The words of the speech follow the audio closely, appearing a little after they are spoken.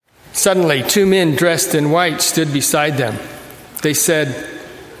Suddenly, 2 men dressed in white stood beside them. They said,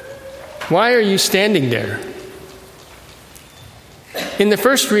 "Why are you standing there?" In the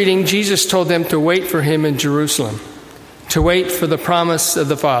first reading, Jesus told them to wait for him in Jerusalem, to wait for the promise of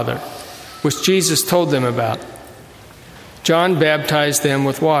the Father, which Jesus told them about. John baptized them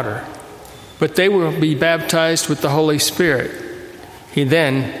with water, but they will be baptized with the Holy Spirit. He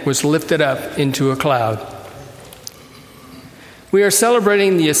then was lifted up into a cloud. We are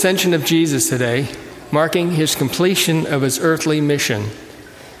celebrating the Ascension of Jesus today, marking his completion of his earthly mission.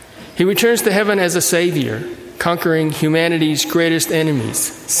 He returns to heaven as a Savior, conquering humanity's greatest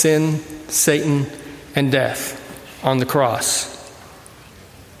enemies, sin, Satan, and death, on the cross.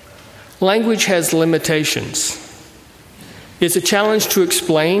 Language has limitations. It's a challenge to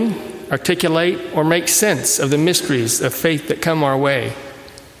explain, articulate, or make sense of the mysteries of faith that come our way.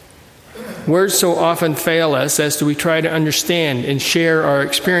 Words so often fail us as we try to understand and share our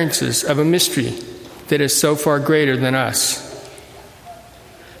experiences of a mystery that is so far greater than us.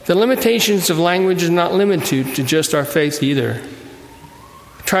 The limitations of language are not limited to just our faith either.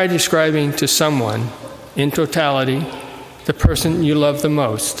 Try describing to someone, in totality, the person you love the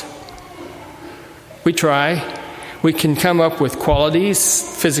most. We can come up with qualities,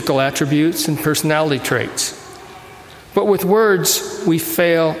 physical attributes, and personality traits. But with words, we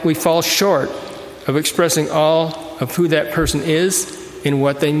fall short of expressing all of who that person is and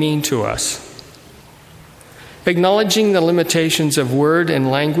what they mean to us. Acknowledging the limitations of word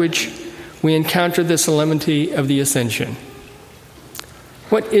and language, we encounter the solemnity of the Ascension.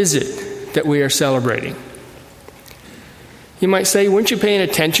 What is it that we are celebrating? You might say, weren't you paying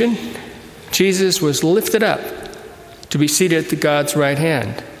attention? Jesus was lifted up to be seated at God's right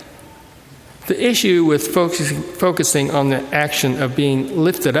hand. The issue with focusing on the action of being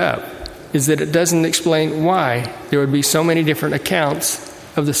lifted up is that it doesn't explain why there would be so many different accounts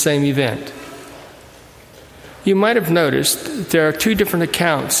of the same event. You might have noticed that there are 2 different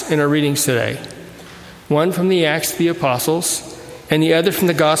accounts in our readings today. One from the Acts of the Apostles and the other from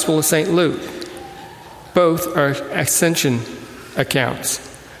the Gospel of St. Luke. Both are Ascension accounts,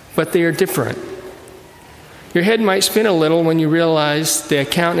 but they are different. Your head might spin a little when you realize the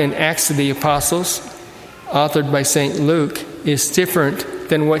account in Acts of the Apostles, authored by St. Luke, is different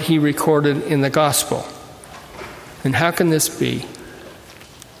than what he recorded in the Gospel. And how can this be?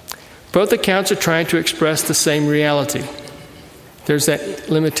 Both accounts are trying to express the same reality. There's that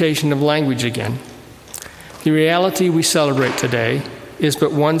limitation of language again. The reality we celebrate today is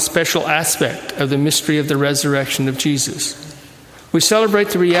but one special aspect of the mystery of the resurrection of Jesus. We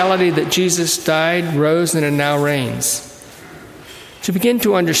celebrate the reality that Jesus died, rose, and now reigns. To begin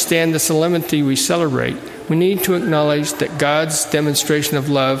to understand the solemnity we celebrate, we need to acknowledge that God's demonstration of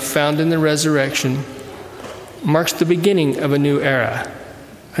love found in the resurrection marks the beginning of a new era,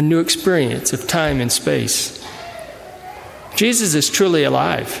 a new experience of time and space. Jesus is truly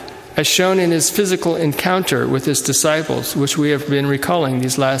alive, as shown in his physical encounter with his disciples, which we have been recalling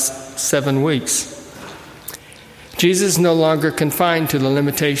these last 7 weeks. Jesus is no longer confined to the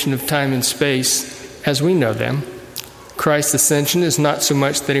limitation of time and space as we know them. Christ's ascension is not so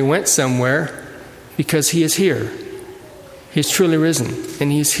much that he went somewhere, because he is here. He is truly risen,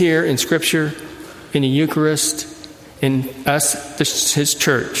 and he is here in Scripture, in the Eucharist, in us, his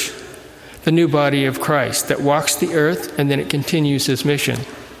church, the new body of Christ that walks the earth and then it continues his mission.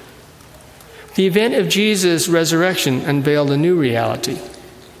 The event of Jesus' resurrection unveiled a new reality.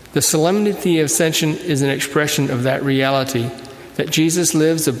 The solemnity of Ascension is an expression of that reality, that Jesus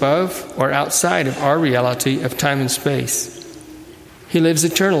lives above or outside of our reality of time and space. He lives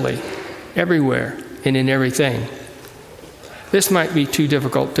eternally, everywhere, and in everything. This might be too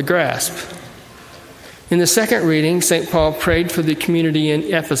difficult to grasp. In the second reading, St. Paul prayed for the community in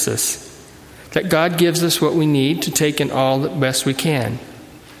Ephesus, that God gives us what we need to take in all the best we can.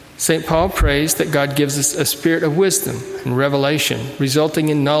 St. Paul prays that God gives us a spirit of wisdom and revelation, resulting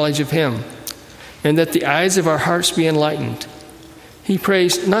in knowledge of him, and that the eyes of our hearts be enlightened. He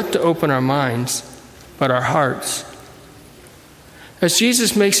prays not to open our minds, but our hearts. As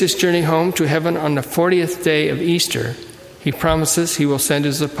Jesus makes his journey home to heaven on the 40th day of Easter, he promises he will send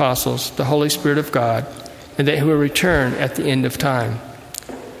his apostles the Holy Spirit of God, and that he will return at the end of time.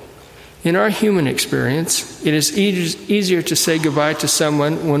 In our human experience, it is easier to say goodbye to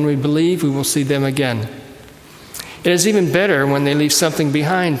someone when we believe we will see them again. It is even better when they leave something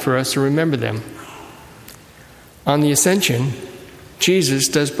behind for us to remember them. On the Ascension, Jesus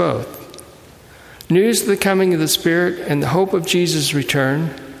does both. News of the coming of the Spirit and the hope of Jesus'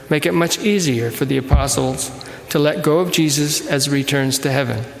 return make it much easier for the apostles to let go of Jesus as he returns to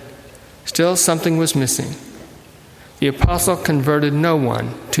heaven. Still, something was missing. the apostle converted no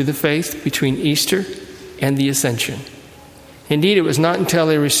one to the faith between Easter and the Ascension. Indeed, it was not until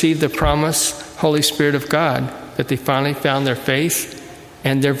they received the promised Holy Spirit of God that they finally found their faith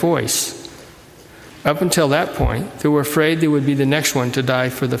and their voice. Up until that point, they were afraid they would be the next one to die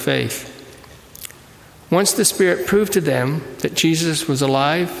for the faith. Once the Spirit proved to them that Jesus was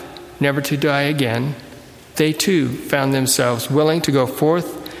alive, never to die again, they too found themselves willing to go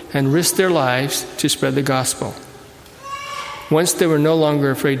forth and risk their lives to spread the gospel. Once they were no longer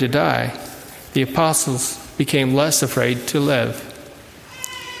afraid to die, the apostles became less afraid to live.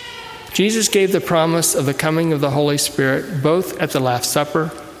 Jesus gave the promise of the coming of the Holy Spirit both at the Last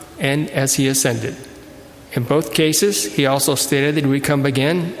Supper and as he ascended. In both cases, he also stated that he would come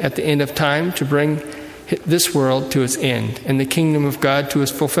again at the end of time to bring this world to its end and the kingdom of God to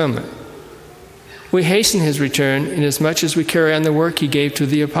its fulfillment. We hasten his return inasmuch as we carry on the work he gave to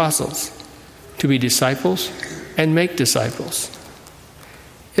the apostles, to be disciples and make disciples.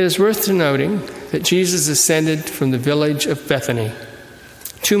 It is worth noting that Jesus ascended from the village of Bethany,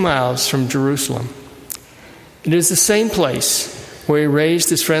 2 miles from Jerusalem. It is the same place where he raised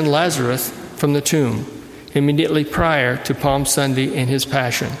his friend Lazarus from the tomb, immediately prior to Palm Sunday and his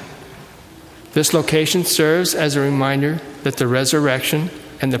Passion. This location serves as a reminder that the resurrection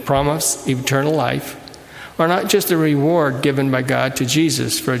and the promise of eternal life are not just a reward given by God to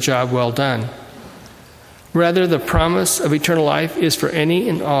Jesus for a job well done. Rather, the promise of eternal life is for any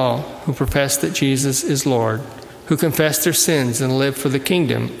and all who profess that Jesus is Lord, who confess their sins and live for the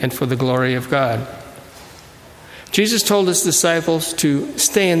kingdom and for the glory of God. Jesus told his disciples to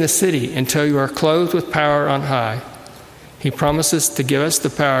stay in the city until you are clothed with power on high. He promises to give us the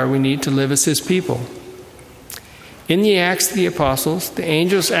power we need to live as his people. In the Acts of the Apostles, the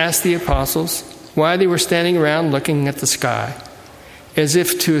angels asked the apostles why they were standing around looking at the sky, as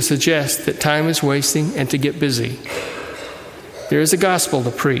if to suggest that time is wasting and to get busy. There is a gospel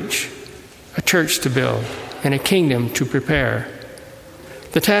to preach, a church to build, and a kingdom to prepare.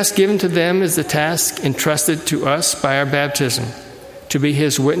 The task given to them is the task entrusted to us by our baptism, to be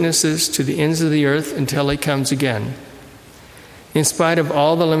his witnesses to the ends of the earth until he comes again. In spite of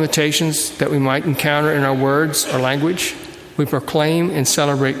all the limitations that we might encounter in our words or language, we proclaim and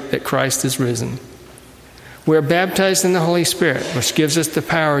celebrate that Christ is risen. We are baptized in the Holy Spirit, which gives us the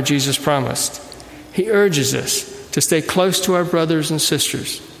power Jesus promised. He urges us to stay close to our brothers and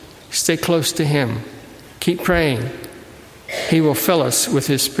sisters. Stay close to him. Keep praying. He will fill us with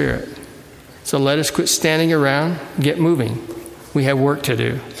his Spirit. So let us quit standing around and get moving. We have work to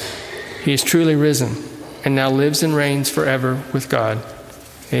do. He is truly risen and now lives and reigns forever with God.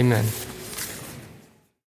 Amen.